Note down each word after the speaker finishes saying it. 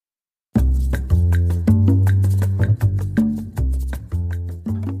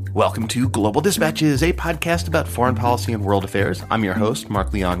Welcome to Global Dispatches, a podcast about foreign policy and world affairs. I'm your host,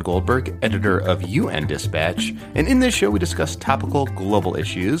 Mark Leon Goldberg, editor of UN Dispatch. And in this show, we discuss topical global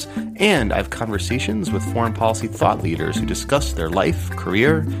issues, and I have conversations with foreign policy thought leaders who discuss their life,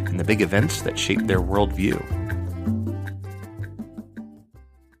 career, and the big events that shape their worldview.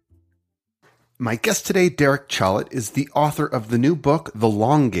 My guest today, Derek Chollet, is the author of the new book, The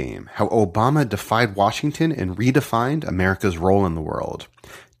Long Game: How Obama Defied Washington and Redefined America's Role in the World.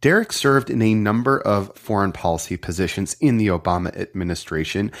 Derek served in a number of foreign policy positions in the Obama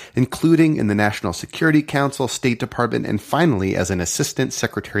administration, including in the National Security Council, State Department, and finally as an Assistant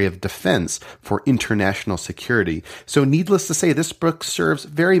Secretary of Defense for International Security. So needless to say, this book serves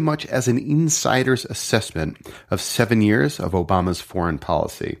very much as an insider's assessment of 7 years of Obama's foreign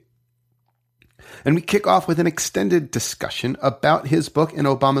policy. And we kick off with an extended discussion about his book and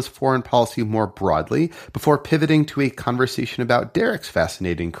Obama's foreign policy more broadly, before pivoting to a conversation about Derek's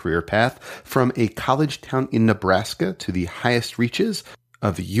fascinating career path from a college town in Nebraska to the highest reaches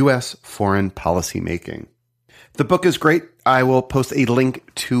of U.S. foreign policy making. The book is great. I will post a link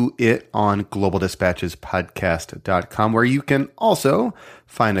to it on globaldispatchespodcast.com, where you can also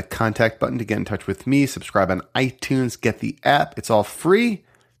find a contact button to get in touch with me, subscribe on iTunes, get the app. It's all free.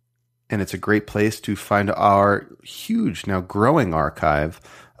 And it's a great place to find our huge, now growing archive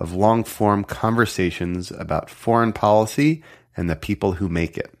of long-form conversations about foreign policy and the people who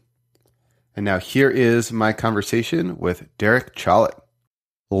make it. And now here is my conversation with Derek Chollet.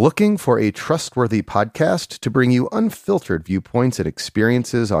 Looking for a trustworthy podcast to bring you unfiltered viewpoints and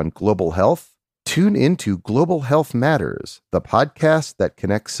experiences on global health? Tune into Global Health Matters, the podcast that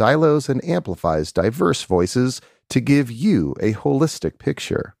connects silos and amplifies diverse voices to give you a holistic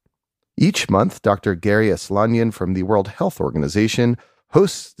picture. Each month, Dr. Gary Aslanyan from the World Health Organization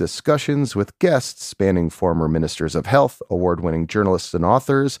hosts discussions with guests spanning former ministers of health, award-winning journalists and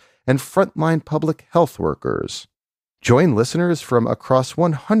authors, and frontline public health workers. Join listeners from across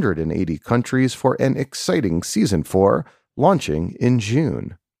 180 countries for an exciting Season 4, launching in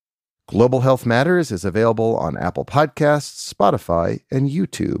June. Global Health Matters is available on Apple Podcasts, Spotify, and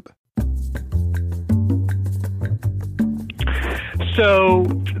YouTube. So,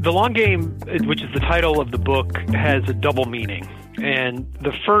 The Long Game, which is the title of the book, has a double meaning. And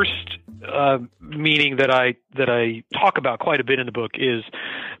the first meaning that I talk about quite a bit in the book is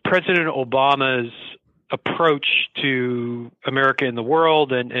President Obama's approach to America and the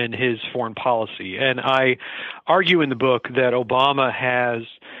world and his foreign policy. And I argue in the book that Obama has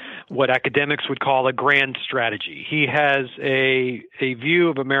what academics would call a grand strategy. He has a view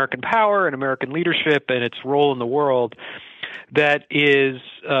of American power and American leadership and its role in the world that is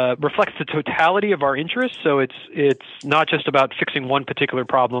reflects the totality of our interests. So it's not just about fixing one particular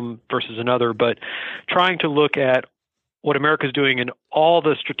problem versus another, but trying to look at what America is doing in all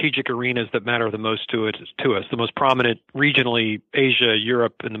the strategic arenas that matter the most to us, the most prominent regionally, Asia,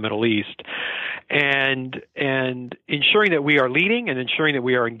 Europe, and the Middle East, and ensuring that we are leading and ensuring that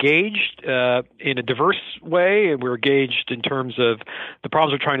we are engaged in a diverse way, and we're engaged in terms of the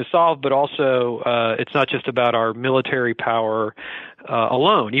problems we're trying to solve, but also it's not just about our military power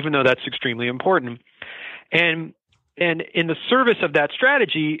alone, even though that's extremely important. And in the service of that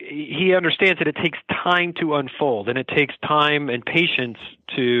strategy, he understands that it takes time to unfold, and it takes time and patience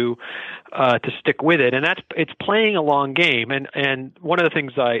to stick with it. And it's playing a long game. And one of the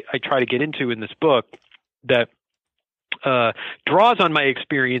things I try to get into in this book that draws on my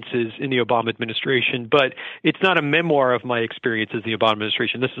experiences in the Obama administration, but it's not a memoir of my experiences in the Obama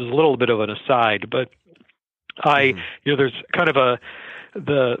administration. This is a little bit of an aside, but there's kind of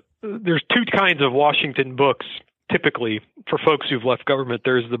there's two kinds of Washington books. Typically, for folks who've left government,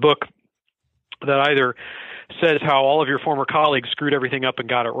 there's the book that either says how all of your former colleagues screwed everything up and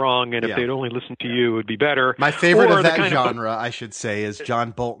got it wrong, and if they'd only listened to you, it would be better. My favorite of that genre, I should say, is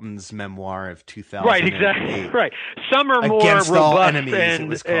John Bolton's memoir of 2008. Right, exactly. Right. Some are more Against All robust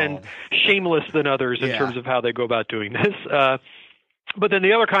Enemies, and shameless than others in terms of how they go about doing this. But then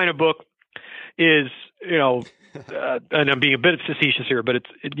the other kind of book is, and I'm being a bit facetious here, but it's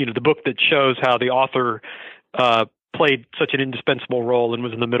the book that shows how the author played such an indispensable role and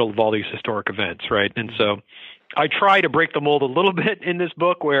was in the middle of all these historic events, right? And so I try to break the mold a little bit in this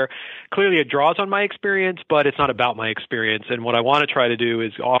book, where clearly it draws on my experience, but it's not about my experience. And what I want to try to do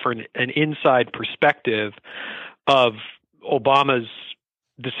is offer an inside perspective of Obama's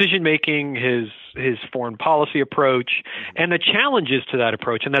decision-making, his foreign policy approach, and the challenges to that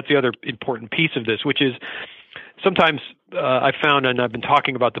approach. And that's the other important piece of this, which is sometimes I found, and I've been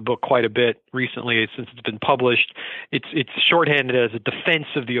talking about the book quite a bit recently since it's been published, it's shorthanded as a defense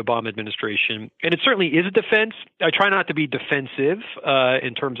of the Obama administration. And it certainly is a defense. I try not to be defensive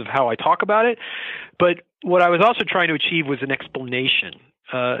in terms of how I talk about it. But what I was also trying to achieve was an explanation.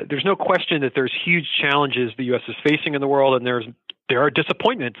 There's no question that there's huge challenges the U.S. is facing in the world, and there are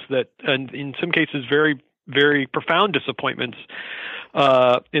disappointments that, and in some cases, very, very profound disappointments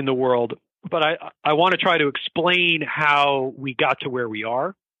in the world. But I want to try to explain how we got to where we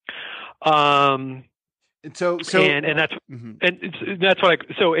are. And that's mm-hmm. and that's what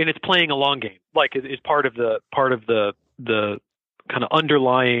and it's playing a long game. Like it's part of the kind of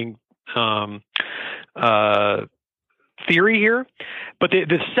underlying theory here. But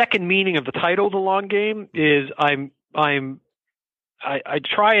the second meaning of the title, The Long Game, is I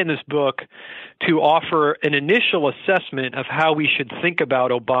try in this book to offer an initial assessment of how we should think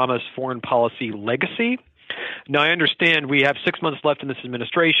about Obama's foreign policy legacy. Now, I understand we have 6 months left in this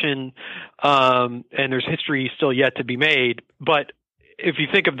administration, and there's history still yet to be made. But if you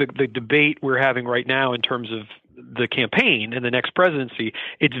think of the debate we're having right now in terms of the campaign and the next presidency,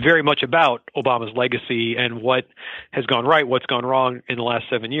 it's very much about Obama's legacy and what has gone right, what's gone wrong in the last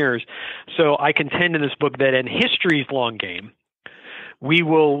 7 years. So I contend in this book that in history's long game, we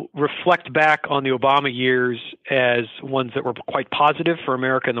will reflect back on the Obama years as ones that were quite positive for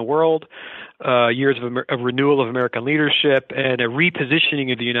America and the world, years of renewal of American leadership and a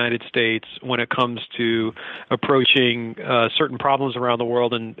repositioning of the United States when it comes to approaching certain problems around the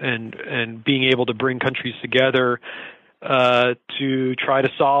world and being able to bring countries together to try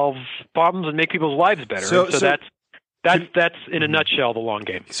to solve problems and make people's lives better. So that's in a nutshell the long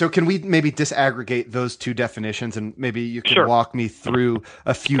game. So can we maybe disaggregate those two definitions, and maybe you can walk me through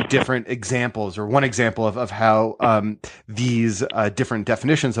a few different examples, or one example of how these different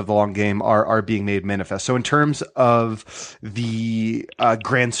definitions of the long game are being made manifest. So in terms of the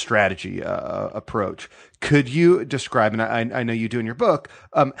grand strategy approach, could you describe, and I know you do in your book,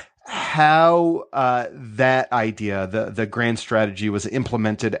 how that idea, the grand strategy, was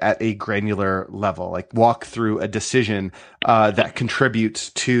implemented at a granular level? Like, walk through a decision that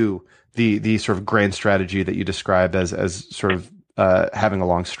contributes to the sort of grand strategy that you describe as sort of having a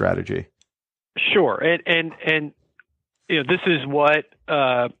long strategy. Sure, and this is what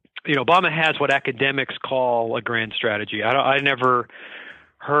Obama has what academics call a grand strategy. I never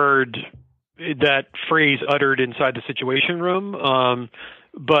heard that phrase uttered inside the Situation Room.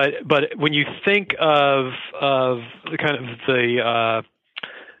 But when you think of the kind of the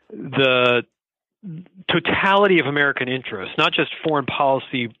totality of American interests, not just foreign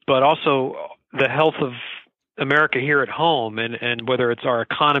policy, but also the health of America here at home, and whether it's our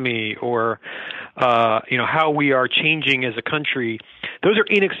economy or how we are changing as a country, those are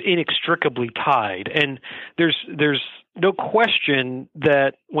inextricably tied. And there's no question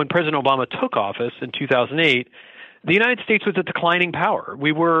that when President Obama took office in 2008. The United States was a declining power.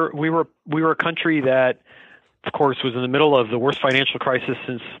 We were a country that, of course, was in the middle of the worst financial crisis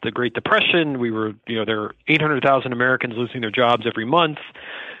since the Great Depression. There were 800,000 Americans losing their jobs every month.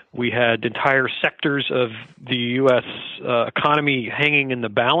 We had entire sectors of the U.S. Economy hanging in the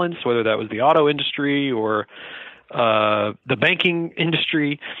balance, whether that was the auto industry or the banking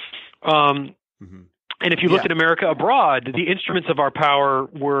industry. And if you looked at America abroad, the instruments of our power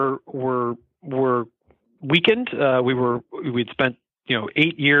were weakened. We'd spent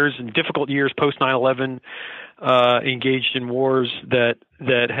 8 years and difficult years post 9/11 engaged in wars that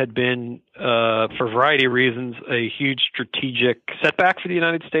had been for a variety of reasons a huge strategic setback for the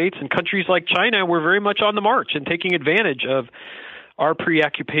United States, and countries like China were very much on the march and taking advantage of our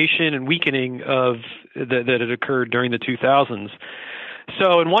preoccupation and weakening of that had occurred during the 2000s.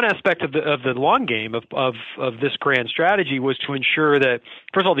 So, in one aspect of the long game of this grand strategy was to ensure that,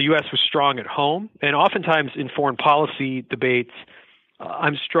 first of all, the U.S. was strong at home, and oftentimes in foreign policy debates,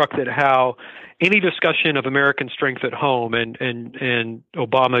 I'm struck that how any discussion of American strength at home, and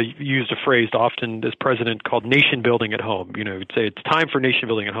Obama used a phrase often as president called nation building at home. He'd say it's time for nation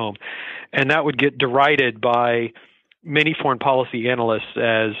building at home, and that would get derided by many foreign policy analysts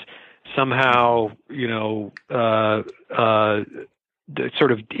as somehow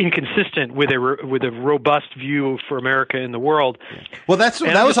sort of inconsistent with a robust view for America in the world. Well, that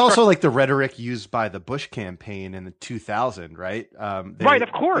was also like the rhetoric used by the Bush campaign in the 2000, right? Right,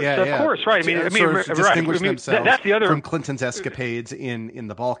 of course, right. Distinguish themselves that's the other from Clinton's escapades in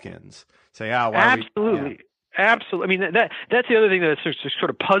the Balkans. Say, absolutely. I mean, that's the other thing that's sort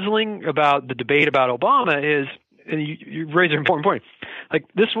of puzzling about the debate about Obama is, and you raise an important point. Like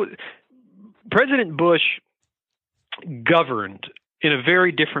President Bush governed in a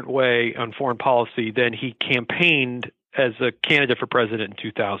very different way on foreign policy than he campaigned as a candidate for president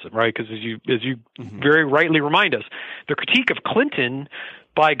in 2000, right? Because as you very rightly remind us, the critique of Clinton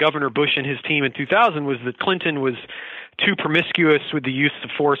by Governor Bush and his team in 2000 was that Clinton was too promiscuous with the use of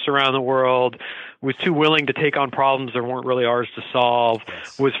force around the world, was too willing to take on problems that weren't really ours to solve,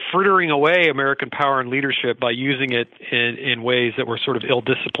 was frittering away American power and leadership by using it in ways that were sort of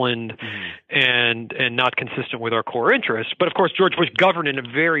ill-disciplined and not consistent with our core interests. But of course, George Bush governed in a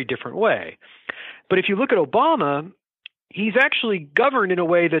very different way. But if you look at Obama, he's actually governed in a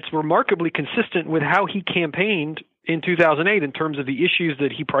way that's remarkably consistent with how he campaigned in 2008 in terms of the issues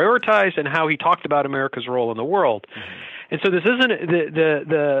that he prioritized and how he talked about America's role in the world. And so this isn't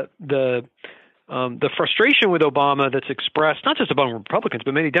the frustration with Obama that's expressed not just among Republicans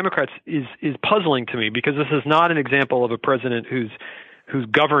but many Democrats is puzzling to me, because this is not an example of a president who's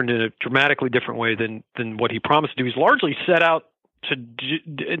governed in a dramatically different way than what he promised to do. He's largely he's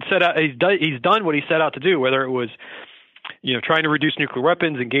done what he set out to do, whether it was trying to reduce nuclear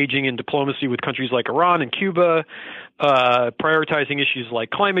weapons, engaging in diplomacy with countries like Iran and Cuba, prioritizing issues like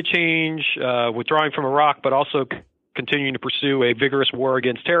climate change, withdrawing from Iraq, but also continuing to pursue a vigorous war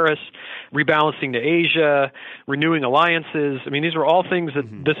against terrorists, rebalancing to Asia, renewing alliances. I mean, these are all things that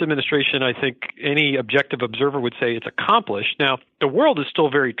this administration, I think any objective observer would say it's accomplished. Now, the world is still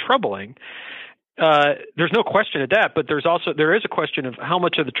very troubling. There's no question of that, but there is a question of how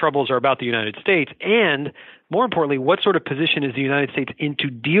much of the troubles are about the United States, and more importantly, what sort of position is the United States in to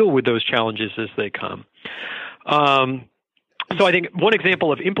deal with those challenges as they come. So I think one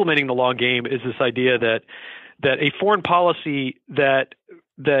example of implementing the long game is this idea that a foreign policy that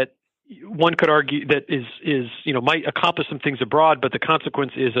one could argue that is might accomplish some things abroad, but the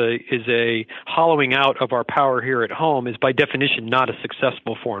consequence is a hollowing out of our power here at home, is by definition not a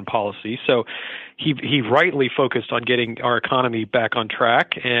successful foreign policy. So he rightly focused on getting our economy back on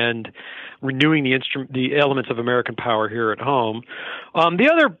track and renewing the elements of American power here at home. The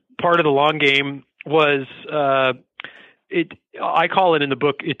other part of the long game was I call it in the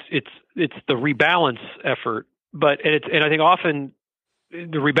book it's the rebalance effort, and I think often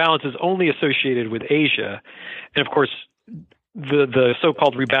the rebalance is only associated with Asia. And of course, the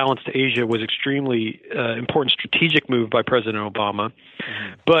so-called rebalance to Asia was extremely important strategic move by President Obama.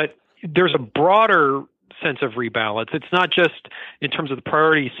 But there's a broader sense of rebalance. It's not just in terms of the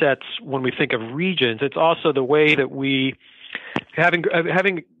priority sets when we think of regions. It's also the way that we having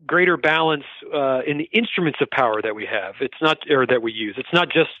greater balance in the instruments of power that we have. That we use. It's not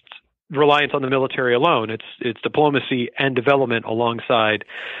just reliance on the military alone. It's diplomacy and development alongside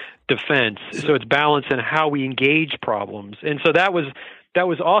defense. So it's balance in how we engage problems. And so that was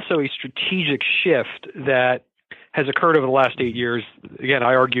also a strategic shift that has occurred over the last 8 years. Again,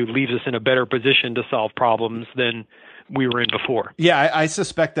 I argue leaves us in a better position to solve problems than we were in before. Yeah, I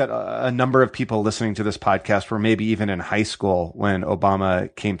suspect that a number of people listening to this podcast were maybe even in high school when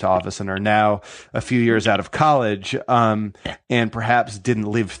Obama came to office and are now a few years out of college, and perhaps didn't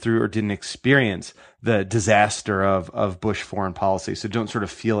live through or didn't experience the disaster of Bush foreign policy. So don't sort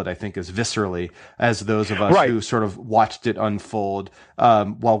of feel it, I think, as viscerally as those of us who sort of watched it unfold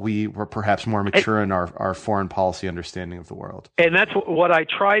while we were perhaps more mature in our foreign policy understanding of the world. And that's what I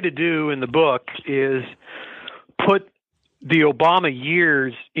try to do in the book, is put the Obama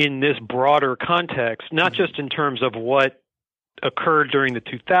years in this broader context, not just in terms of what occurred during the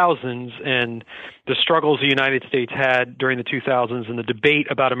 2000s and the struggles the United States had during the 2000s and the debate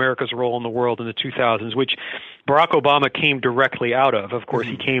about America's role in the world in the 2000s, which Barack Obama came directly out of. Of course,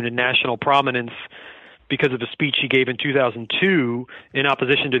 he came to national prominence because of a speech he gave in 2002 in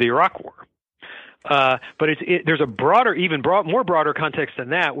opposition to the Iraq War. But there's a broader, more broader context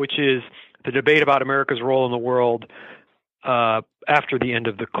than that, which is the debate about America's role in the world after the end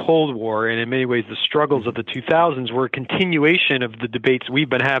of the Cold War. And in many ways, the struggles of the 2000s were a continuation of the debates we've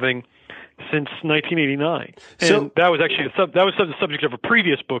been having since 1989. And that was actually the subject of a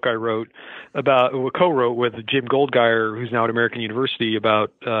previous book I co-wrote with Jim Goldgeier, who's now at American University,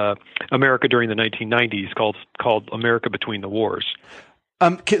 about America during the 1990s, called America Between the Wars.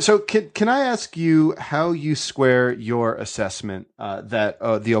 Can I ask you how you square your assessment that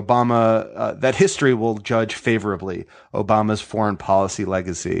that history will judge favorably Obama's foreign policy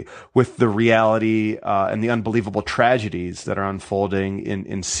legacy with the reality and the unbelievable tragedies that are unfolding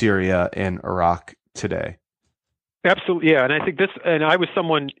in Syria and Iraq today? Absolutely, yeah. And I think I was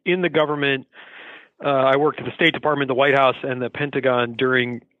someone in the government. I worked at the State Department, the White House, and the Pentagon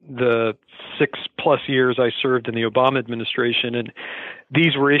during the 6+ years I served in the Obama administration. And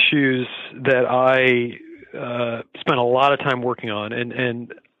these were issues that I spent a lot of time working on.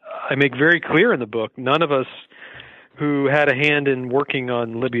 And I make very clear in the book, none of us who had a hand in working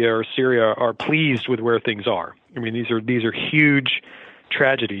on Libya or Syria are pleased with where things are. I mean, these are huge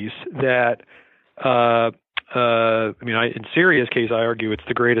tragedies that. In Syria's case, I argue it's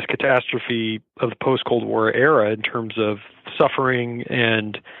the greatest catastrophe of the post-Cold War era in terms of suffering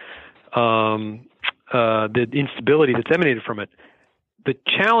and the instability that's emanated from it. The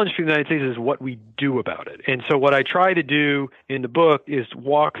challenge for the United States is what we do about it. And so what I try to do in the book is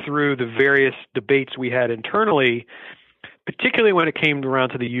walk through the various debates we had internally, particularly when it came around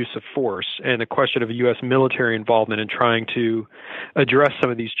to the use of force and the question of U.S. military involvement in trying to address some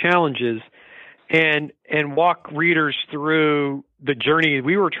of these challenges, and walk readers through the journey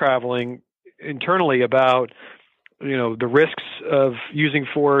we were traveling internally about, the risks of using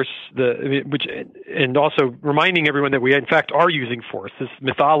force, and also reminding everyone that we in fact are using force. This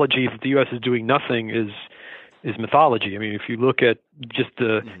mythology that the U.S. is doing nothing is mythology. I mean, if you look at just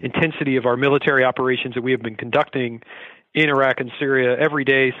the intensity of our military operations that we have been conducting in Iraq and Syria every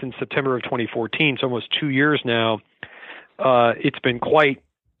day since September of 2014, it's almost 2 years now. It's been quite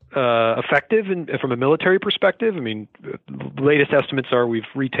effective from a military perspective. I mean, the latest estimates are we've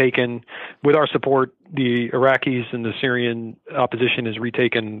retaken, with our support, the Iraqis and the Syrian opposition has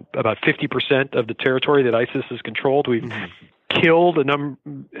retaken about 50% of the territory that ISIS has controlled. We've killed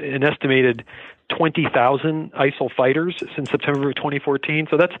an estimated 20,000 ISIL fighters since September of 2014.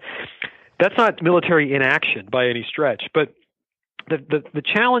 So that's not military inaction by any stretch. But the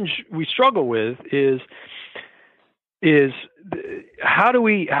challenge we struggle with is how do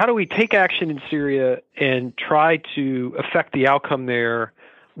we take action in Syria and try to affect the outcome there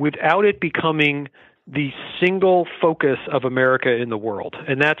without it becoming the single focus of America in the world?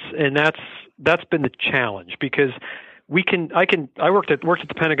 And that's been the challenge, because I worked at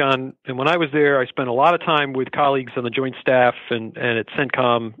the Pentagon, and when I was there, I spent a lot of time with colleagues on the Joint Staff and at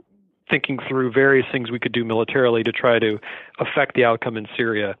CENTCOM thinking through various things we could do militarily to try to affect the outcome in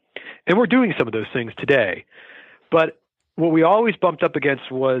Syria. And we're doing some of those things today. But what we always bumped up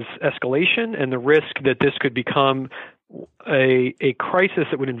against was escalation and the risk that this could become a crisis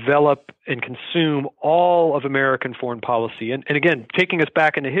that would envelop and consume all of American foreign policy. And again, taking us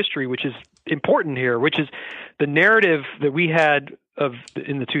back into history, which is important here, which is the narrative that we had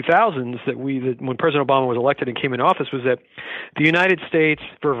in the 2000s that when President Obama was elected and came in office, was that the United States,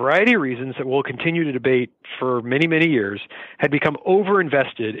 for a variety of reasons that we'll continue to debate for many, many years, had become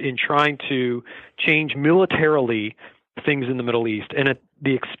overinvested in trying to change militarily things in the Middle East. And at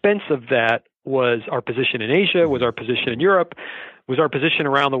the expense of that was our position in Asia, was our position in Europe, was our position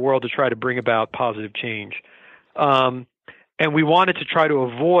around the world to try to bring about positive change. And we wanted to try to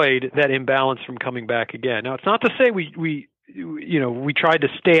avoid that imbalance from coming back again. Now, it's not to say we tried to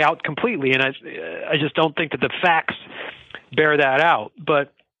stay out completely, and I just don't think that the facts bear that out.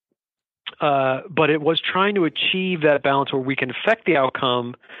 But it was trying to achieve that balance where we can affect the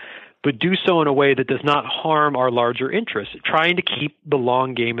outcome, but do so in a way that does not harm our larger interests, trying to keep the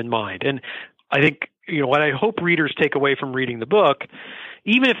long game in mind. And I think, what I hope readers take away from reading the book,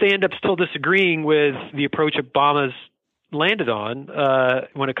 even if they end up still disagreeing with the approach Obama's landed on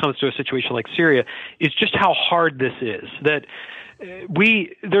when it comes to a situation like Syria, is just how hard this is. That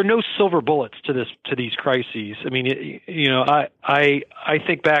there are no silver bullets to these crises. I mean, I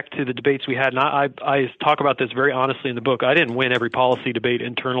think back to the debates we had, and I talk about this very honestly in the book. I didn't win every policy debate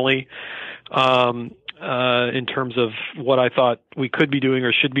internally in terms of what I thought we could be doing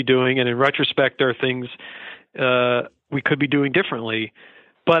or should be doing, and in retrospect, there are things we could be doing differently.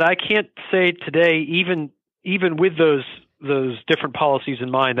 But I can't say today, even with those different policies in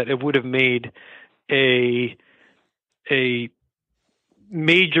mind, that it would have made a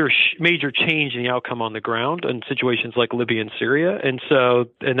major change in the outcome on the ground in situations like Libya and Syria, and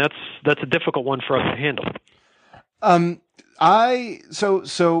that's a difficult one for us to handle.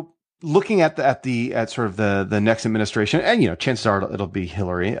 So looking at sort of the next administration, and chances are it'll be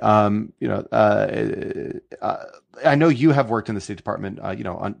Hillary. I know you have worked in the State Department,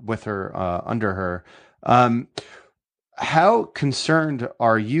 with her, under her. How concerned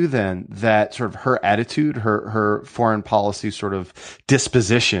are you then that sort of her attitude, her foreign policy sort of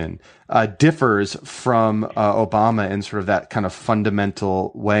disposition differs from Obama in sort of that kind of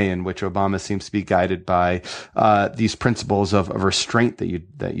fundamental way in which Obama seems to be guided by these principles of restraint that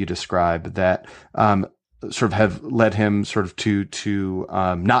you describe that sort of have led him sort of to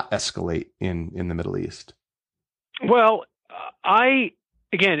not escalate in the Middle East? Well,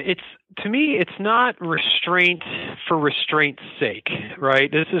 to me, it's not restraint for restraint's sake, right?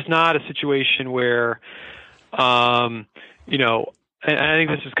 This is not a situation where, and I think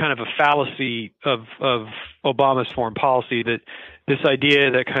this is kind of a fallacy of Obama's foreign policy, that this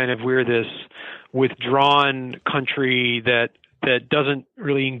idea that kind of we're this withdrawn country that doesn't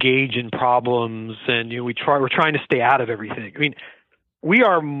really engage in problems, and we're trying to stay out of everything. I mean, we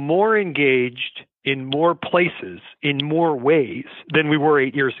are more engaged in more places, in more ways than we were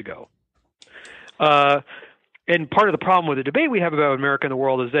 8 years ago. And part of the problem with the debate we have about America and the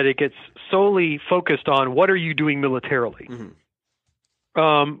world is that it gets solely focused on what are you doing militarily. Mm-hmm.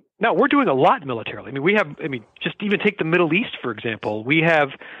 Now, we're doing a lot militarily. Just even take the Middle East, for example. We have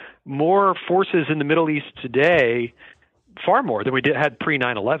more forces in the Middle East today, far more than we had pre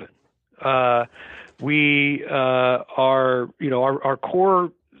 9/11. We are, our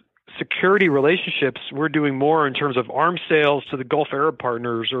core security relationships, we're doing more in terms of arms sales to the Gulf Arab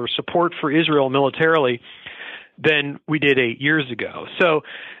partners or support for Israel militarily than we did 8 years ago. So,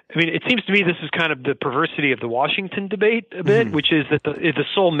 it seems to me this is kind of the perversity of the Washington debate a bit, mm-hmm. which is that the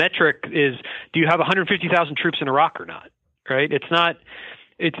sole metric is, do you have 150,000 troops in Iraq or not? Right? It's not.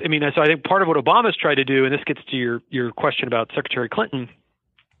 So I think part of what Obama's tried to do, and this gets to your question about Secretary Clinton,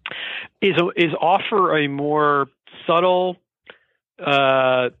 is offer a more subtle,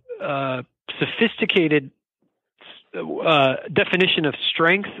 sophisticated definition of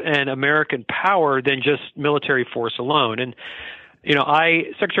strength and American power than just military force alone. And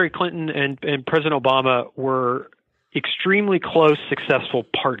Secretary Clinton and President Obama were extremely close, successful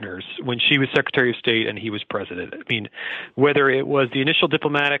partners when she was Secretary of State and he was president. Whether it was the initial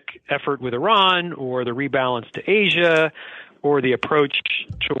diplomatic effort with Iran or the rebalance to Asia or the approach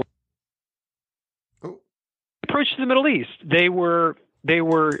to the Middle East, they were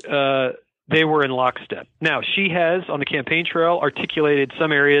in lockstep. Now, she has, on the campaign trail, articulated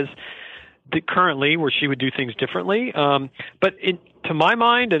some areas that currently where she would do things differently. But to my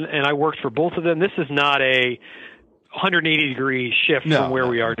mind, and I worked for both of them, this is not a 180-degree shift from where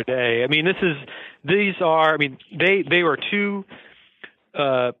we are today. They were two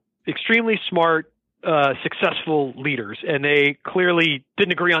extremely smart, successful leaders, and they clearly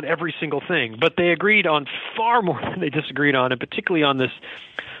didn't agree on every single thing, but they agreed on far more than they disagreed on, and particularly on this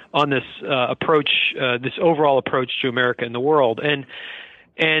approach, this overall approach to America and the world. And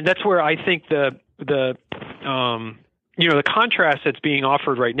that's where I think the contrast that's being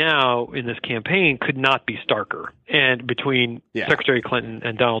offered right now in this campaign could not be starker, and between Secretary Clinton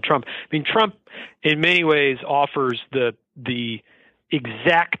and Donald Trump. Trump in many ways offers the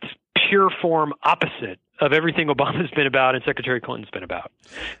exact pure form opposite of everything Obama's been about and Secretary Clinton's been about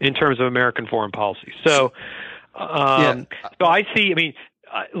in terms of American foreign policy. So I see,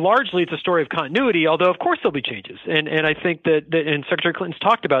 largely it's a story of continuity, although of course there'll be changes. And I think that and Secretary Clinton's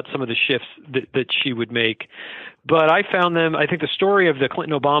talked about some of the shifts that she would make. But I think the story of the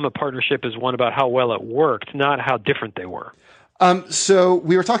Clinton-Obama partnership is one about how well it worked, not how different they were. So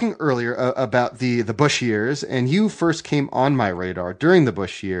we were talking earlier about the Bush years, and you first came on my radar during the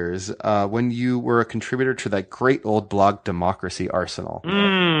Bush years when you were a contributor to that great old blog, Democracy Arsenal.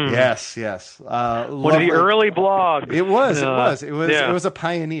 Yes. One of the early blogs. It was a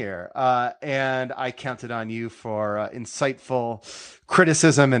pioneer, and I counted on you for insightful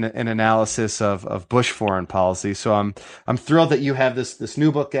criticism and analysis of Bush foreign policy. So I'm thrilled that you have this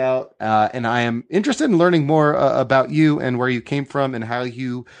new book out, and I am interested in learning more about you and where you came from and how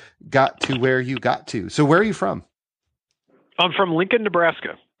you got to where you got to. So where are you from? I'm from Lincoln,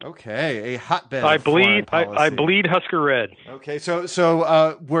 Nebraska. Okay, a hotbed. I bleed Husker red. Okay, so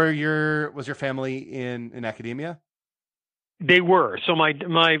was your family in academia? They were. So my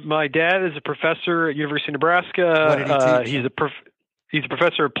dad is a professor at University of Nebraska. What did he teach? He's a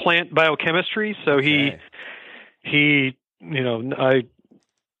professor of plant biochemistry. So okay.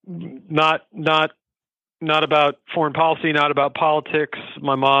 Not about foreign policy, not about politics.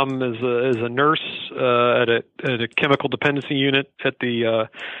 My mom is a nurse at a chemical dependency unit at the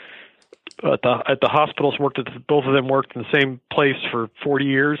hospitals. Both of them worked in the same place for 40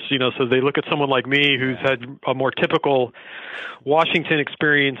 years. So they look at someone like me who's had a more typical Washington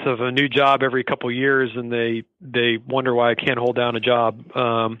experience of a new job every couple of years, and they wonder why I can't hold down a job.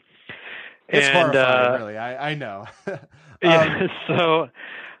 It's horrifying, really. I know. So.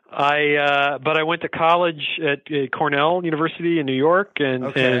 But I went to college at Cornell University in New York,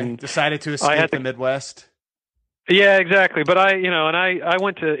 and decided to escape the Midwest. Yeah, exactly. But I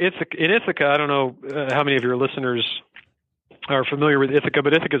went to Ithaca. I don't know how many of your listeners are familiar with Ithaca,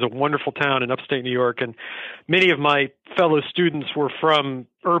 but Ithaca is a wonderful town in upstate New York, and many of my fellow students were from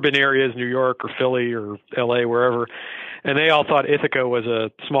urban areas, New York or Philly or LA, wherever, and they all thought Ithaca was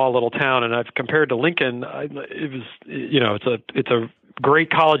a small little town. And I've compared to Lincoln, it's a great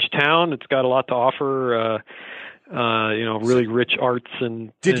college town. It's got a lot to offer. Really rich arts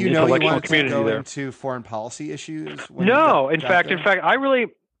and did you know you intellectual wanted community to go there. Into foreign policy issues? No, in fact, I really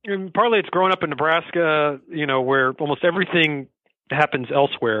and partly it's growing up in Nebraska, where almost everything happens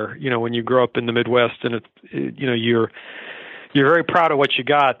elsewhere. When you grow up in the Midwest, and you're very proud of what you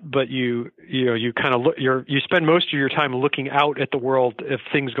got, but you kind of you spend most of your time looking out at the world if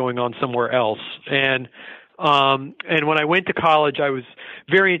things going on somewhere else. And when I went to college, I was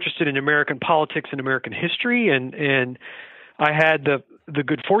very interested in American politics and American history, and I had the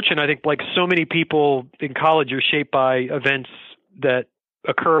good fortune, I think, like so many people in college, you're shaped by events that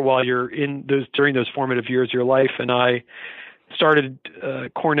occur while you're during those formative years of your life. And I started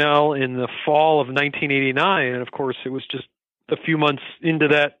Cornell in the fall of 1989, and of course, it was just a few months into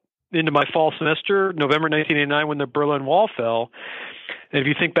my fall semester, November 1989, when the Berlin Wall fell. And if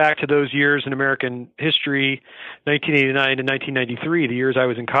you think back to those years in American history, 1989 to 1993, the years I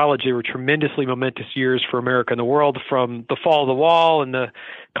was in college, they were tremendously momentous years for America and the world, from the fall of the wall and the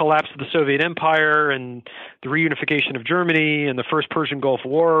collapse of the Soviet Empire and the reunification of Germany and the first Persian Gulf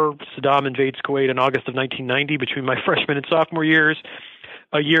War. Saddam invades Kuwait in August of 1990 between my freshman and sophomore years.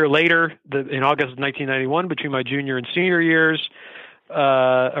 A year later, in August of 1991, between my junior and senior years,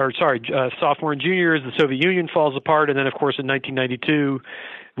 sophomore and junior years, the Soviet Union falls apart. And then, of course, in 1992,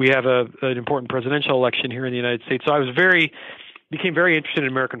 we have an important presidential election here in the United States. So I became very interested in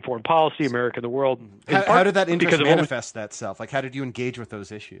American foreign policy, America and the world. How did that interest manifest itself? Like, how did you engage with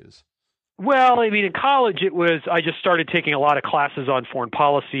those issues? Well, I mean, in college, I just started taking a lot of classes on foreign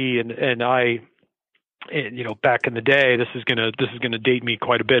policy, and back in the day, this is gonna date me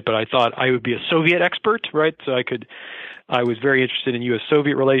quite a bit, but I thought I would be a Soviet expert, right? So I was very interested in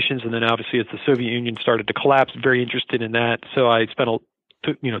U.S.-Soviet relations, and then obviously as the Soviet Union started to collapse, very interested in that. So I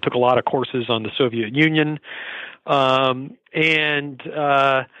took a lot of courses on the Soviet Union, but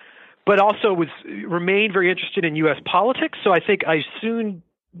also remained very interested in U.S. politics. So I think I soon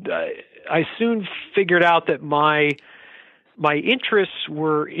figured out that my interests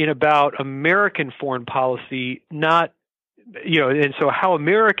were in about American foreign policy, not, and so how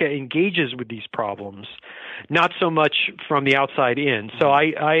America engages with these problems, not so much from the outside in. So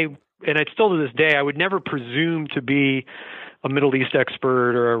I still to this day, I would never presume to be a Middle East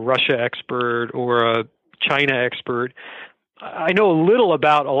expert or a Russia expert or a China expert. I know a little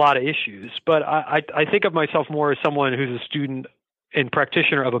about a lot of issues, but I think of myself more as someone who's a student and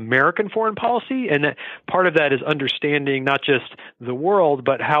practitioner of American foreign policy, and that part of that is understanding not just the world,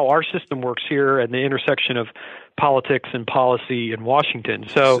 but how our system works here and the intersection of politics and policy in Washington.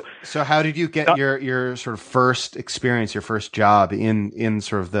 So how did you get your sort of first experience, your first job in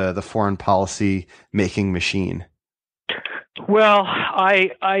sort of the foreign policy making machine? Well,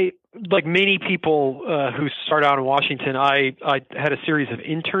 I like many people who start out in Washington, I had a series of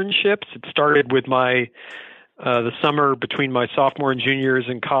internships. It started with the summer between my sophomore and junior years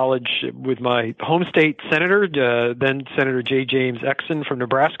in college with my home state senator, then Senator J. James Exon from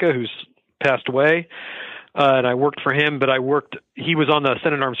Nebraska, who's passed away. And I worked for him, but he was on the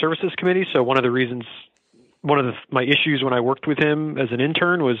Senate Armed Services Committee. So one of my issues when I worked with him as an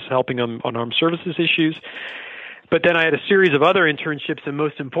intern was helping him on armed services issues. But then I had a series of other internships, and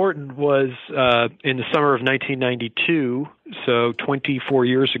most important was in the summer of 1992, so 24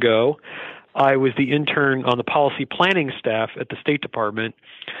 years ago, I was the intern on the policy planning staff at the State Department.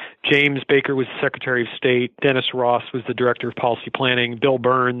 James Baker was the Secretary of State. Dennis Ross was the Director of Policy Planning. Bill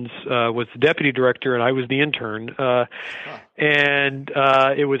Burns was the Deputy Director, and I was the intern. And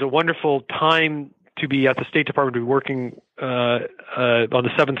it was a wonderful time to be at the State Department, to be working on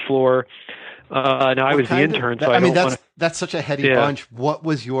the seventh floor. And I was the intern. That's such a heady bunch. What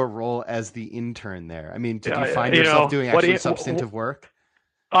was your role as the intern there? I mean, did you find yourself doing actually substantive work?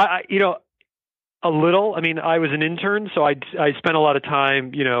 A little. I mean, I was an intern, so I spent a lot of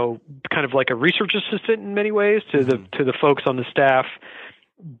time, kind of like a research assistant in many ways to the folks on the staff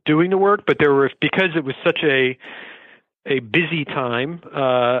doing the work. But because it was such a busy time,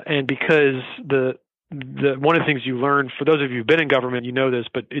 and because one of the things you learn, for those of you who've been in government, you know this,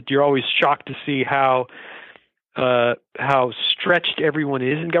 but you're always shocked to see how stretched everyone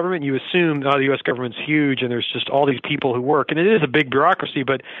is in government. You assume, the U.S. government's huge and there's just all these people who work, and it is a big bureaucracy,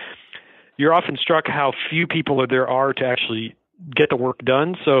 but you're often struck how few people there are to actually get the work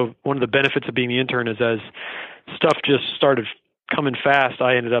done. So one of the benefits of being the intern is, as stuff just started coming fast,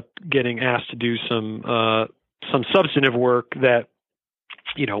 I ended up getting asked to do some substantive work that,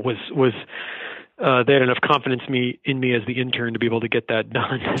 was they had enough confidence in me as the intern to be able to get that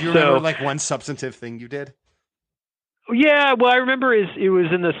done. Do you remember like one substantive thing you did? Yeah, well, I remember it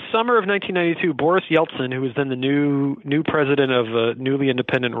was in the summer of 1992. Boris Yeltsin, who was then the new president of newly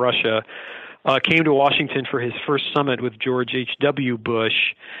independent Russia, came to Washington for his first summit with George H.W.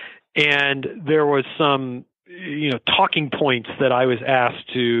 Bush, and there was some talking points that I was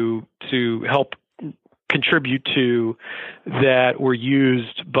asked to help contribute to that were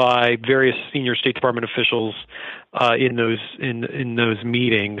used by various senior State Department officials in those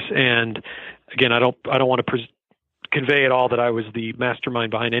meetings. And again, I don't want to convey at all that I was the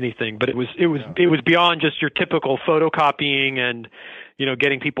mastermind behind anything, but it was beyond just your typical photocopying and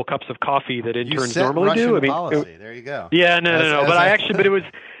getting people cups of coffee that interns normally do. Policy. There you go. Yeah, no. But it was.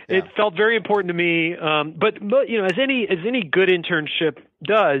 Yeah. It felt very important to me. But as any good internship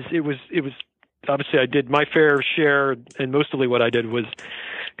does, it was obviously I did my fair share, and mostly what I did was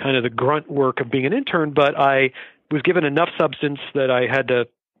kind of the grunt work of being an intern. But I was given enough substance that I had to,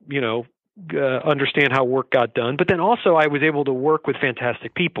 understand how work got done. But then also I was able to work with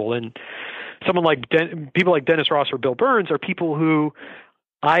fantastic people, and someone like people like Dennis Ross or Bill Burns are people who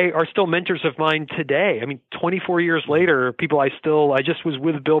are still mentors of mine today. 24 years later, I just was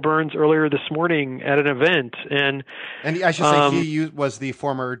with Bill Burns earlier this morning at an event, and I should say he was the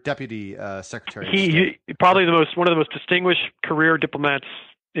former deputy secretary. He probably one of the most distinguished career diplomats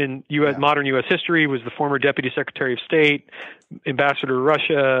in modern U.S. history. Was the former deputy secretary of state, ambassador to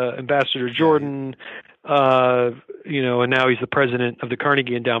Russia, ambassador to Jordan. And now he's the president of the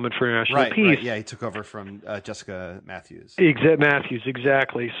Carnegie Endowment for International Peace. Right. Yeah, he took over from Jessica Matthews.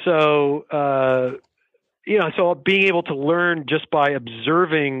 Exactly. So, so being able to learn just by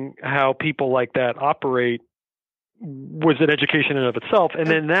observing how people like that operate was an education in and of itself. And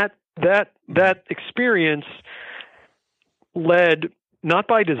then that experience led, not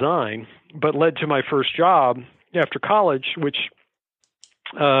by design, but led to my first job after college, which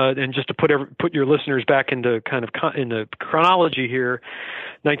and just to put your listeners back into in the chronology here,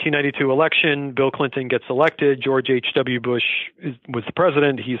 1992 election, Bill Clinton gets elected, George H.W. Bush was the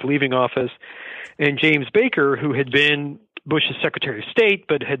president, he's leaving office, and James Baker, who had been Bush's Secretary of State,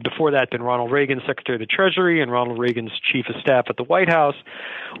 but had before that been Ronald Reagan's Secretary of the Treasury and Ronald Reagan's Chief of Staff at the White House,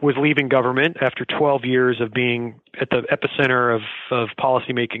 was leaving government after 12 years of being at the epicenter of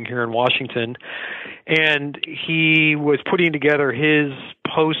policymaking here in Washington. And he was putting together his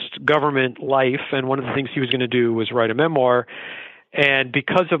post-government life, and one of the things he was going to do was write a memoir. And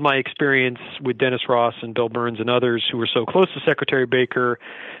because of my experience with Dennis Ross and Bill Burns and others who were so close to Secretary Baker,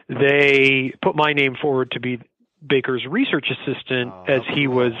 they put my name forward to be Baker's research assistant as he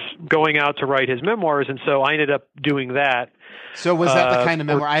was going out to write his memoirs, and so I ended up doing that. So was that the kind of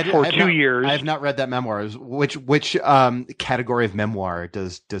memoir? For 2 years. I have not read that memoir. Which category of memoir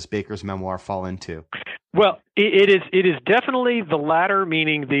does Baker's memoir fall into? Well, it is definitely the latter,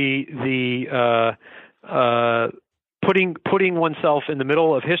 meaning the putting oneself in the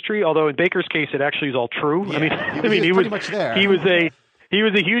middle of history. Although in Baker's case, it actually is all true. Yeah, he was much there. He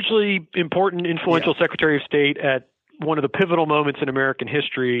was a hugely important, influential Secretary of State at one of the pivotal moments in American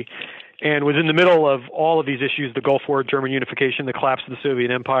history, and was in the middle of all of these issues: the Gulf War, German unification, the collapse of the Soviet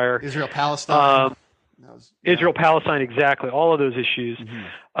Empire, Israel-Palestine. Israel-Palestine, exactly. All of those issues.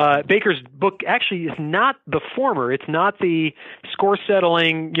 Mm-hmm. Baker's book actually is not the former. It's not the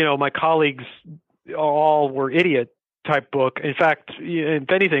score-settling, my colleagues all were idiot type book. In fact, if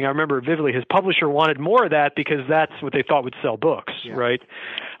anything, I remember vividly his publisher wanted more of that because that's what they thought would sell books, right?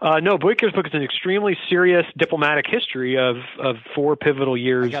 No, Baker's book is an extremely serious diplomatic history of 4 pivotal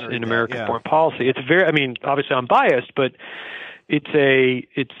years in American foreign policy. It's very, obviously I'm biased, but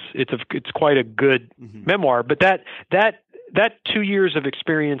it's quite a good memoir. But that 2 years of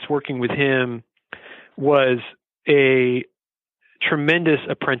experience working with him was a tremendous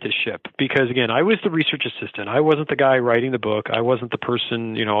apprenticeship, because again, I was the research assistant. I wasn't the guy writing the book. I wasn't the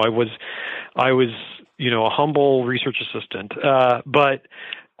person, I was a humble research assistant. But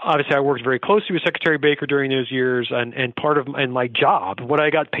obviously I worked very closely with Secretary Baker during those years, and part of my job, what I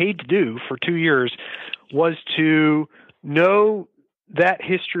got paid to do for 2 years, was to know that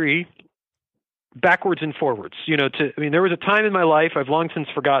history backwards and forwards. There was a time in my life, I've long since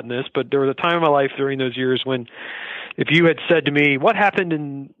forgotten this, but there was a time in my life during those years when if you had said to me, what happened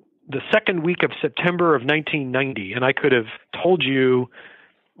in the second week of September of 1990, and I could have told you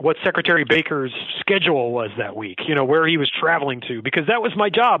what Secretary Baker's schedule was that week, where he was traveling to, because that was my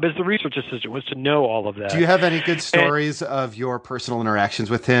job as the research assistant, was to know all of that. Do you have any good stories of your personal interactions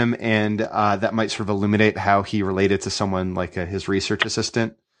with him, and that might sort of illuminate how he related to someone like his research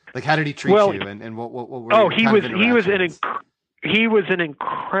assistant? Like, how did he treat you, and what were he was an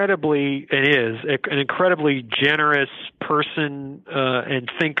incredibly generous person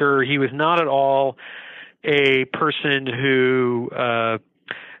and thinker. He was not at all a person who,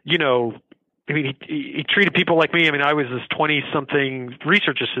 he treated people like me. I was this 20-something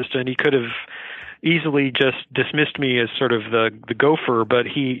research assistant. He could have easily just dismissed me as sort of the gopher, but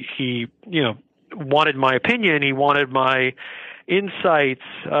he wanted my opinion. He wanted my insights.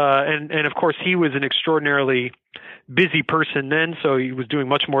 And of course, he was an extraordinarily busy person then, so he was doing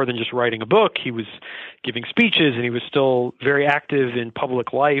much more than just writing a book. He was giving speeches, and he was still very active in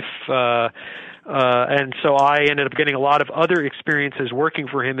public life. And so I ended up getting a lot of other experiences working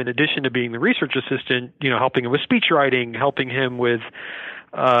for him in addition to being the research assistant, helping him with speech writing, helping him with,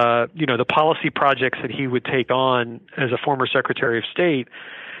 the policy projects that he would take on as a former Secretary of State.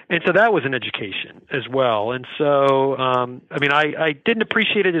 And so that was an education as well. And so, I didn't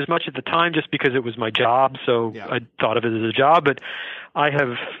appreciate it as much at the time just because it was my job. So yeah. I thought of it as a job, but I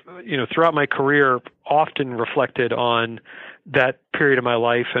have, throughout my career often reflected on that period of my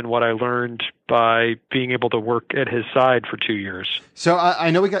life and what I learned by being able to work at his side for 2 years. So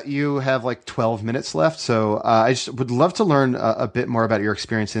I know you have like 12 minutes left. So I just would love to learn a bit more about your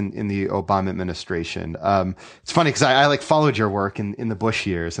experience in the Obama administration. It's funny because I followed your work in the Bush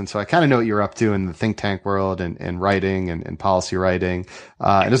years. And so I kind of know what you're up to in the think tank world and writing and policy writing.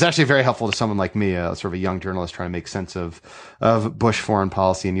 And it was actually very helpful to someone like me, sort of a young journalist trying to make sense of Bush foreign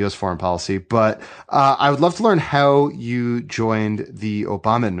policy and U.S. foreign policy. But I would love to learn how you joined the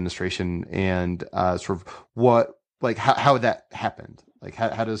Obama administration and sort of how that happened. Like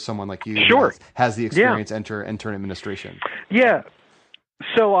how does someone like you sure. has the experience enter an administration? Yeah.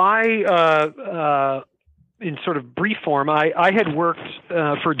 So I, in sort of brief form, I had worked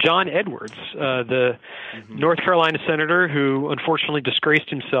for John Edwards, the North Carolina senator who unfortunately disgraced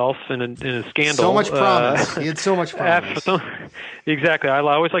himself in a scandal. So much promise. He had so much promise. Exactly. I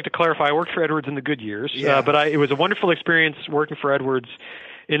always like to clarify. I worked for Edwards in the good years, but it was a wonderful experience working for Edwards.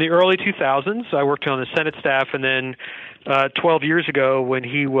 In the early 2000s, I worked on the Senate staff, and then 12 years ago when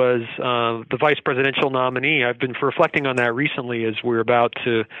he was the vice presidential nominee, I've been reflecting on that recently as we're about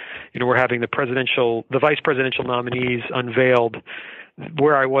to, we're having the vice presidential nominees unveiled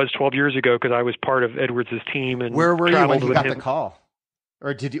where I was 12 years ago because I was part of Edwards' team. And where were you when you got the call?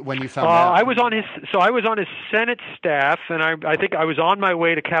 Or when you found out? I was on his Senate staff, and I think I was on my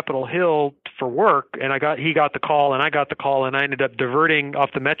way to Capitol Hill for work, and he got the call, and I got the call, and I ended up diverting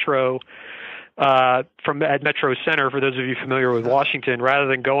off the Metro at Metro Center. For those of you familiar with Washington, rather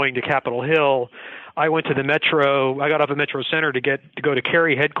than going to Capitol Hill, I went to the Metro. I got off at Metro Center to go to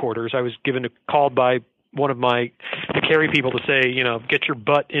Kerry headquarters. I was called by one of the Kerry people to say, get your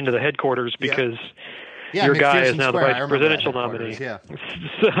butt into the headquarters because. Yeah, your guy is now the vice presidential nominee. Yeah.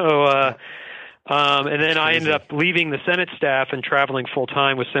 So, and then I ended up leaving the Senate staff and traveling full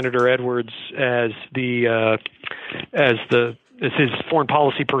time with Senator Edwards as his foreign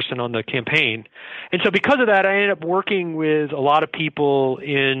policy person on the campaign. And so because of that, I ended up working with a lot of people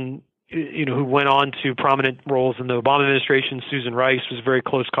who went on to prominent roles in the Obama administration. Susan Rice was a very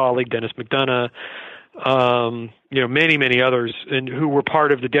close colleague, Dennis McDonough, many, many others, and who were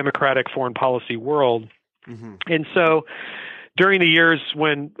part of the Democratic foreign policy world. Mm-hmm. And so during the years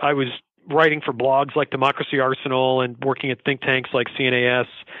when I was writing for blogs like Democracy Arsenal and working at think tanks like CNAS,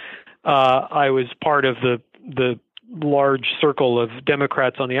 I was part of the large circle of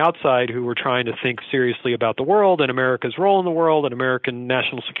Democrats on the outside who were trying to think seriously about the world and America's role in the world and American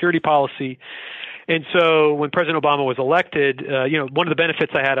national security policy. And so when President Obama was elected, one of the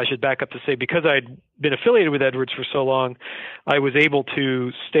benefits I had, I should back up to say, because I'd been affiliated with Edwards for so long, I was able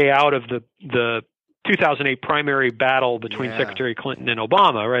to stay out of the 2008 primary battle between Secretary Clinton and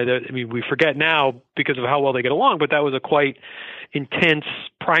Obama, right? I mean, we forget now because of how well they get along, but that was a quite intense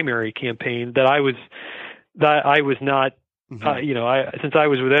primary campaign that I was not, since I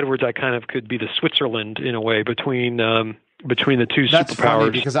was with Edwards, I kind of could be the Switzerland in a way between the two That's superpowers. Funny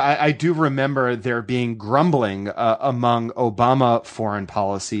because I do remember there being grumbling among Obama foreign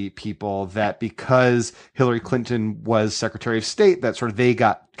policy people that because Hillary Clinton was Secretary of State, that sort of they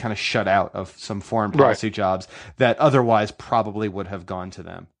got kind of shut out of some foreign policy jobs that otherwise probably would have gone to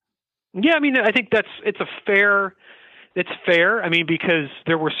them. Yeah, I mean, I think it's fair. I mean, because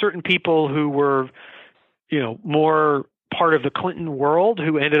there were certain people who were, more part of the Clinton world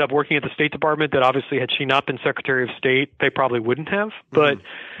who ended up working at the State Department that obviously had she not been Secretary of State, they probably wouldn't have. But,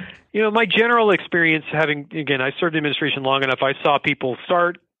 my general experience I served the administration long enough. I saw people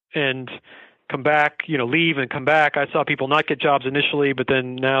start and come back, leave and come back. I saw people not get jobs initially, but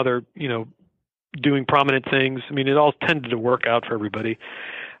then now they're, doing prominent things. I mean, it all tended to work out for everybody.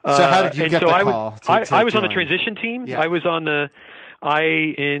 So how did you get the call? I was on the transition team. Yeah.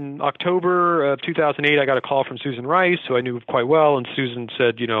 In October of 2008, I got a call from Susan Rice, who I knew quite well, and Susan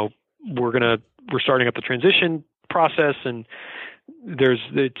said, we're starting up the transition process, and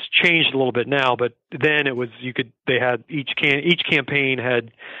it's changed a little bit now, but then it was they had each campaign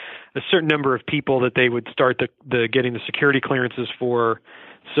had a certain number of people that they would start the getting the security clearances for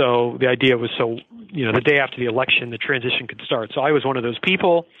So the idea was the day after the election, the transition could start. So I was one of those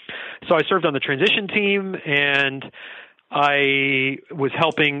people. So I served on the transition team, and I was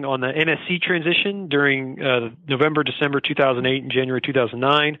helping on the NSC transition during November, December 2008 and January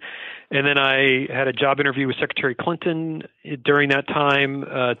 2009. And then I had a job interview with Secretary Clinton during that time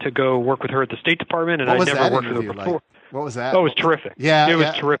to go work with her at the State Department. And I never worked with her before. Like? What was that? Oh, it was terrific. Yeah, it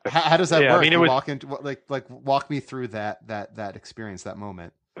was terrific. How does that work? I mean, walk me through that experience, that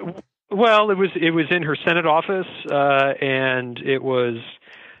moment. Well, it was in her Senate office, and it was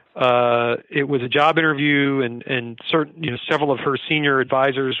a job interview, and several of her senior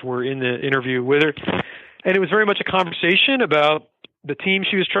advisors were in the interview with her, and it was very much a conversation about the team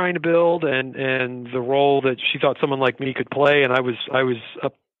she was trying to build and the role that she thought someone like me could play. And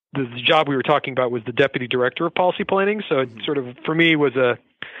the job we were talking about was the deputy director of policy planning, so it sort of for me was a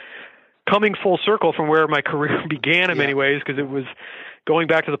coming full circle from where my career began in many ways, because it was going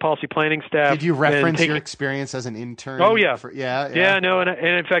back to the policy planning staff. Did you reference your experience as an intern? Oh, yeah. No. And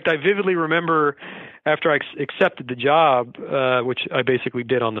in fact, I vividly remember after I accepted the job, which I basically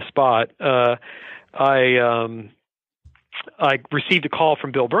did on the spot, I received a call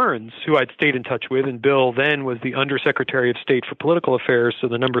from Bill Burns, who I'd stayed in touch with, and Bill then was the Undersecretary of State for Political Affairs, so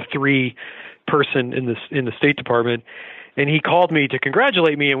the number 3 person in the State Department. And he called me to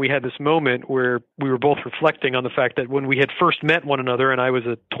congratulate me, and we had this moment where we were both reflecting on the fact that when we had first met one another, and I was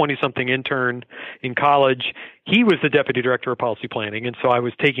a 20-something intern in college, he was the deputy director of policy planning, and so I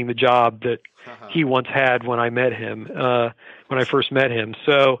was taking the job that he once had when I met him, when I first met him.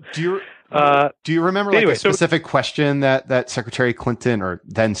 So, do you remember a specific question that Secretary Clinton or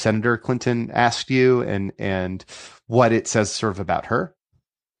then Senator Clinton asked you, and what it says sort of about her?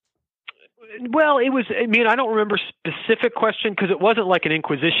 Well, I don't remember specific question because it wasn't like an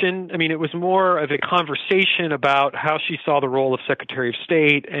inquisition. I mean, it was more of a conversation about how she saw the role of Secretary of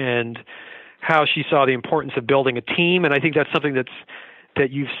State and how she saw the importance of building a team. And I think that's something that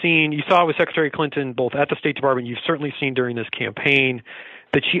you saw with Secretary Clinton, both at the State Department, you've certainly seen during this campaign,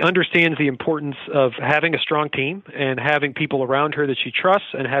 that she understands the importance of having a strong team and having people around her that she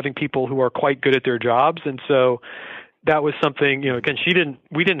trusts and having people who are quite good at their jobs. And so that was something, again,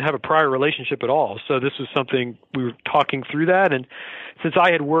 we didn't have a prior relationship at all. So this was something we were talking through that. And since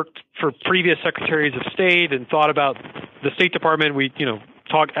I had worked for previous secretaries of state and thought about the State Department, we,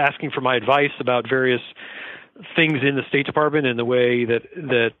 asking for my advice about various things in the State Department and the way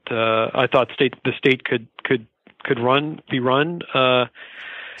that I thought the state could be run.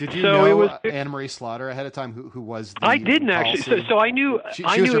 Did you know Anne Marie Slaughter ahead of time? Who was? I didn't actually. So I knew.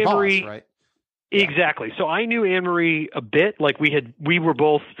 I knew Anne Marie, right? Exactly. So I knew Anne Marie a bit. Like we were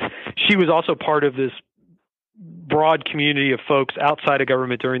both. She was also part of this broad community of folks outside of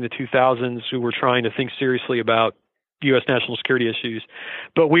government during the 2000s who were trying to think seriously about U.S. national security issues.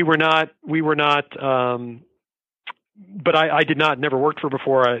 But we were not. But I did not. Never worked for her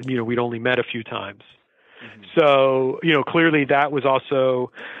before. We'd only met a few times. Mm-hmm. So, clearly that was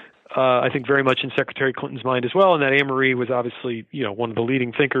also, I think, very much in Secretary Clinton's mind as well, and that Anne Marie was obviously, one of the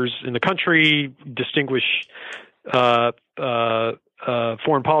leading thinkers in the country, distinguished foreign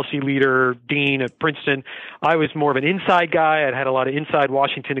policy leader, dean at Princeton. I was more of an inside guy. I'd had a lot of inside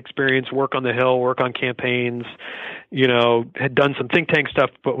Washington experience, work on the Hill, work on campaigns, had done some think tank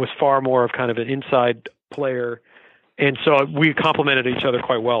stuff, but was far more of kind of an inside player. And so we complemented each other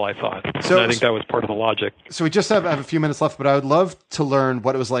quite well, I thought. So, and I think that was part of the logic. So we just have a few minutes left, but I would love to learn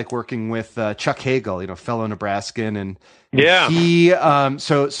what it was like working with Chuck Hagel, fellow Nebraskan. And he,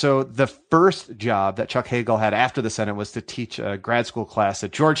 so the first job that Chuck Hagel had after the Senate was to teach a grad school class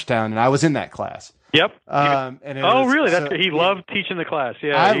at Georgetown, and I was in that class. Yep. Really? He loved teaching the class.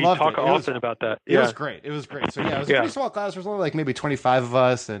 Yeah, he talked often about that. It was great. It was great. So it was a pretty small class. There was only like maybe 25 of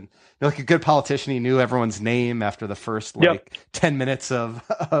us, and like a good politician, he knew everyone's name after the first 10 minutes of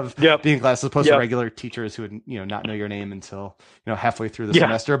being in class, as opposed to regular teachers who would not know your name until halfway through the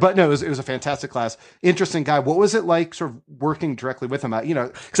semester. But no, it was a fantastic class. Interesting guy. What was it like, sort of working directly with him?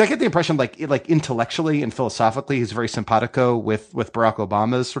 Because I get the impression like intellectually and philosophically, he's very simpatico with Barack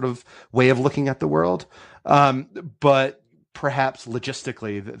Obama's sort of way of looking at the world. But perhaps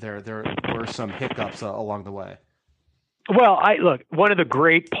logistically, there were some hiccups along the way. Well, one of the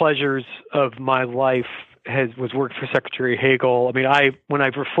great pleasures of my life was working for Secretary Hagel. I mean, when I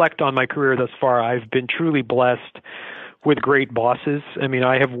reflect on my career thus far, I've been truly blessed with great bosses. I mean,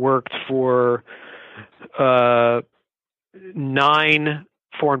 I have worked for 9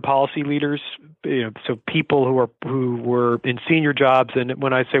 foreign policy leaders, so people who were in senior jobs. And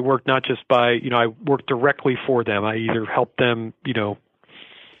when I say work, not just by, I worked directly for them. I either helped them,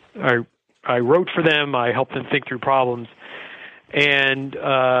 I wrote for them, I helped them think through problems. And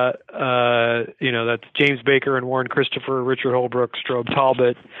that's James Baker and Warren Christopher, Richard Holbrooke, Strobe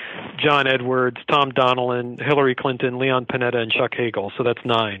Talbot, John Edwards, Tom Donilon, Hillary Clinton, Leon Panetta, and Chuck Hagel. So that's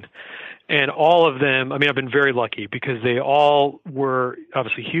 9. And all of them, I've been very lucky because they all were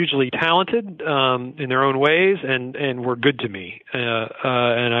obviously hugely talented in their own ways and were good to me.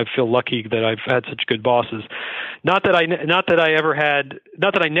 And I feel lucky that I've had such good bosses. Not that I never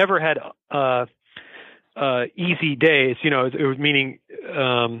had easy days. It was meaning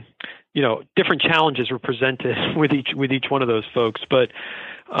different challenges were presented with each one of those folks. But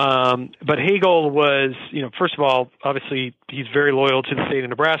Hagel was, first of all, obviously he's very loyal to the state of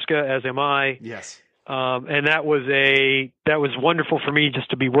Nebraska, as am I. Yes. And that was wonderful for me just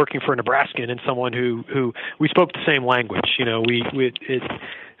to be working for a Nebraskan and someone who we spoke the same language.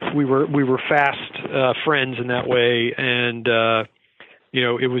 We were fast friends in that way, and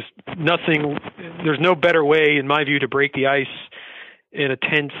it was nothing. There's no better way, in my view, to break the ice in a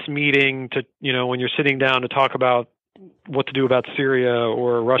tense meeting to when you're sitting down to talk about what to do about Syria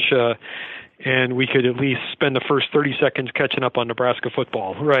or Russia, and we could at least spend the first 30 seconds catching up on Nebraska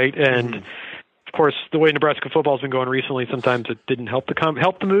football, right? And of course, the way Nebraska football has been going recently, sometimes it didn't help the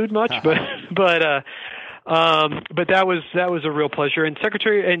mood much, but that was a real pleasure. And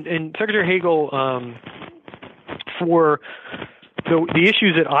Secretary Hagel, for the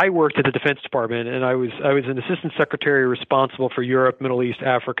issues that I worked at the Defense Department, and I was an assistant secretary responsible for Europe, Middle East,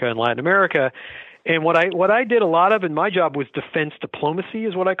 Africa, and Latin America. And what I did a lot of in my job was defense diplomacy,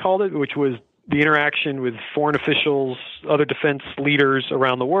 is what I called it, which was the interaction with foreign officials, other defense leaders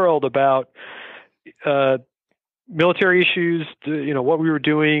around the world about military issues, what we were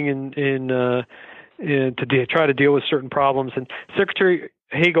doing to try to deal with certain problems. And Secretary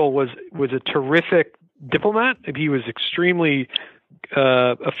Hagel was a terrific diplomat. He was extremely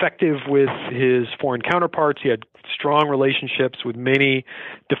effective with his foreign counterparts. He had strong relationships with many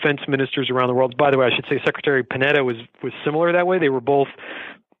defense ministers around the world. By the way, I should say Secretary Panetta was similar that way. They were both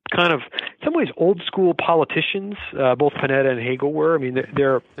kind of, in some ways, old school politicians. Both Panetta and Hagel were.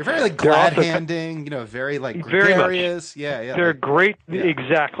 They're very glad-handing, very gregarious. Very much. They're great,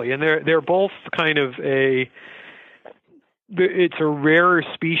 exactly, and they're both kind of it's a rare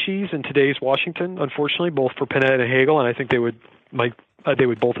species in today's Washington, unfortunately, both for Panetta and Hagel, and I think they would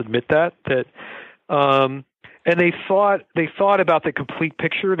both admit that. And they thought about the complete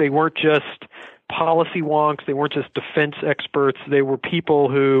picture. They weren't just policy wonks. They weren't just defense experts. They were people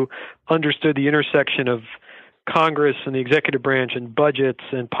who understood the intersection of Congress and the executive branch and budgets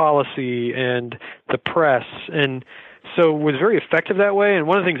and policy and the press. And so was very effective that way. And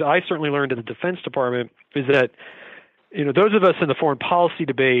one of the things I certainly learned in the Defense Department is that, those of us in the foreign policy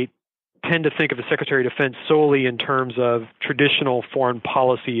debate tend to think of the Secretary of Defense solely in terms of traditional foreign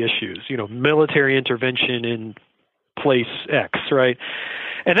policy issues, military intervention in place X, right?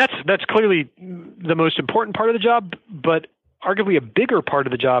 And that's clearly the most important part of the job, but arguably a bigger part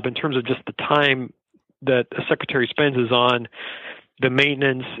of the job in terms of just the time that a secretary spends is on the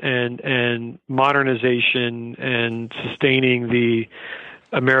maintenance and modernization and sustaining the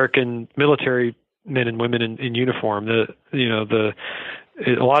American military men and women in uniform. A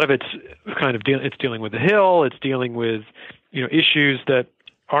lot of it's kind of it's dealing with the Hill. It's dealing with issues that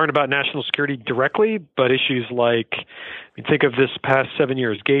aren't about national security directly, but issues like, think of this past 7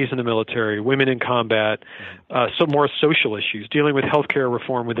 years: gays in the military, women in combat, some more social issues, dealing with healthcare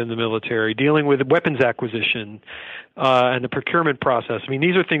reform within the military, dealing with weapons acquisition and the procurement process.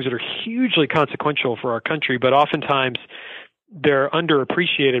 These are things that are hugely consequential for our country, but oftentimes they're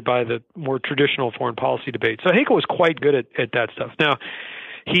underappreciated by the more traditional foreign policy debate. So Hagel was quite good at that stuff. Now,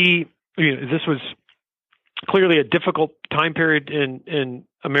 this was clearly a difficult time period in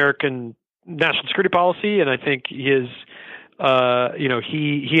American national security policy, and I think his,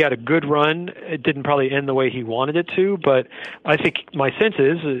 he had a good run. It didn't probably end the way he wanted it to, but I think my sense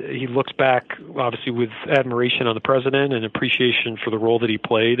is he looks back, obviously, with admiration on the president and appreciation for the role that he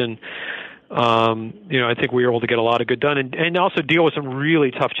played, and I think we were able to get a lot of good done and also deal with some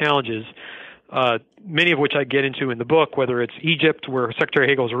really tough challenges, many of which I get into in the book, whether it's Egypt, where Secretary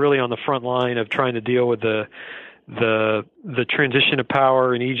Hagel is really on the front line of trying to deal with the transition of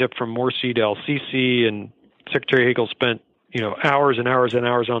power in Egypt from Morsi to el-Sisi, and Secretary Hagel spent hours and hours and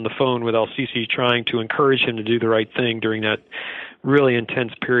hours on the phone with el-Sisi trying to encourage him to do the right thing during that really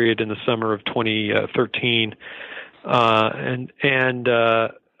intense period in the summer of 2013,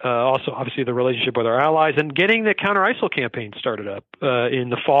 also, obviously, the relationship with our allies and getting the counter-ISIL campaign started up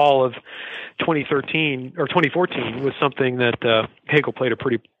in the fall of 2013 or 2014 was something that Hagel played a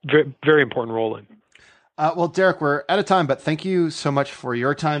very important role in. Well, Derek, we're out of time, but thank you so much for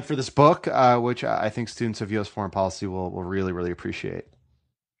your time for this book, which I think students of U.S. foreign policy will really, really appreciate.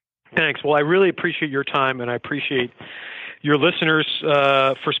 Thanks. Well, I really appreciate your time, and I appreciate your listeners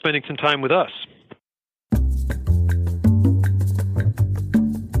for spending some time with us.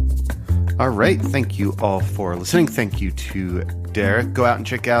 All right. Thank you all for listening. Thank you to Derek. Go out and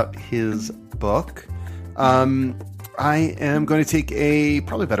check out his book. I am going to take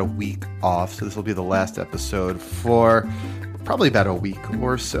probably about a week off, so this will be the last episode for probably about a week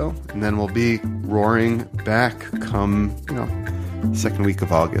or so, and then we'll be roaring back come, second week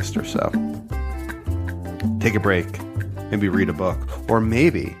of August or so. Take a break, maybe read a book, or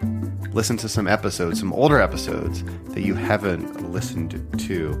maybe listen to some older episodes that you haven't listened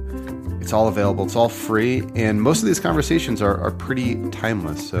to. It's all available. It's all free. And most of these conversations are pretty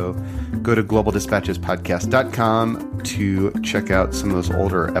timeless. So go to globaldispatchespodcast.com to check out some of those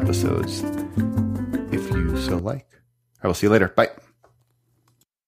older episodes if you so like. I will see you later. Bye.